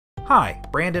Hi,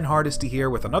 Brandon Hardesty here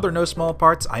with another No Small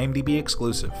Parts IMDb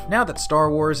exclusive. Now that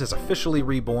Star Wars is officially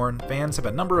reborn, fans have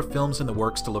a number of films in the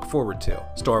works to look forward to.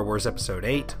 Star Wars Episode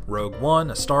 8, Rogue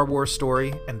One, A Star Wars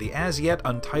Story, and the as-yet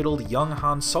untitled Young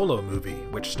Han Solo movie,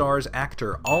 which stars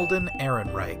actor Alden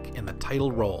Ehrenreich in the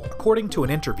title role. According to an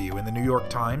interview in the New York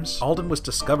Times, Alden was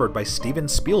discovered by Steven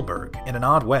Spielberg in an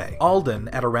odd way. Alden,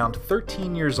 at around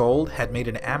 13 years old, had made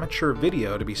an amateur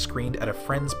video to be screened at a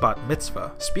friend's bat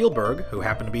mitzvah. Spielberg, who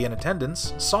happened to be in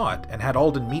attendance, saw it and had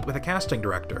Alden meet with a casting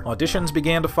director. Auditions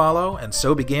began to follow, and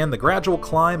so began the gradual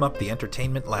climb up the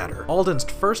entertainment ladder. Alden's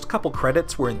first couple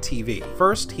credits were in TV.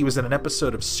 First, he was in an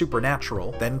episode of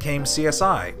Supernatural, then came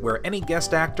CSI, where any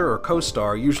guest actor or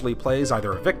co-star usually plays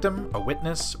either a victim, a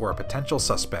witness, or a potential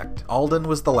suspect. Alden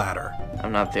was the latter.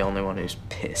 I'm not the only one who's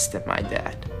pissed at my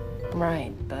dad.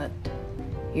 Right, but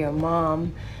your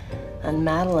mom and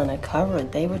Madeline are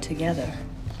covered. They were together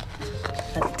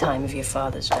at the time of your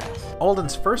father's death.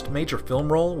 Alden's first major film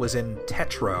role was in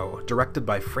Tetro, directed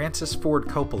by Francis Ford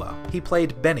Coppola. He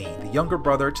played Benny, the younger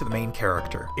brother to the main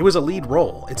character. It was a lead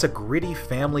role. It's a gritty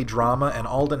family drama, and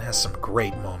Alden has some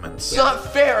great moments. It's not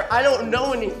fair. I don't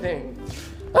know anything.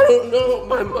 I don't know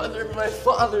my mother, my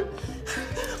father.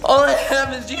 All I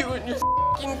have is you, and you're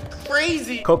f***ing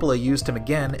crazy. Coppola used him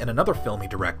again in another film he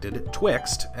directed,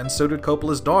 Twixt, and so did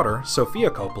Coppola's daughter, Sofia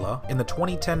Coppola, in the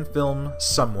 2010 film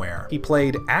Somewhere. He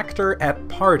played actor at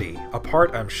party, a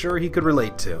part I'm sure he could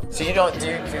relate to. So you don't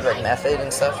do like method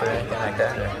and stuff or anything like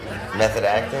that? Or? Method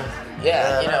acting?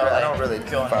 Yeah, you know, I don't really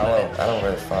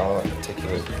follow a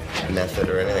particular method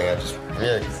or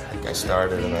anything. I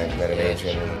started and I met an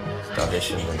agent and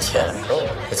auditioned and stuff. Yeah, cool.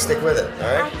 Let's stick with it,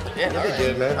 alright? Yeah, You'll be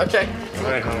good, man. Okay.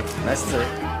 Alright, homie. Nice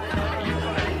to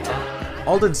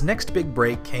Alden's next big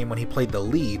break came when he played the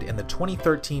lead in the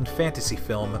 2013 fantasy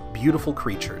film Beautiful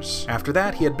Creatures. After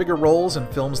that, he had bigger roles in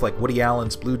films like Woody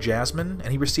Allen's Blue Jasmine,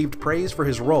 and he received praise for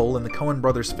his role in the Coen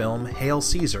brothers film Hail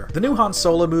Caesar. The new Han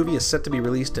Solo movie is set to be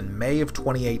released in May of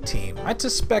 2018. I'd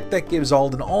suspect that gives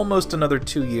Alden almost another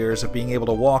 2 years of being able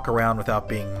to walk around without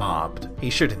being mobbed.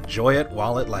 He should enjoy it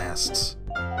while it lasts.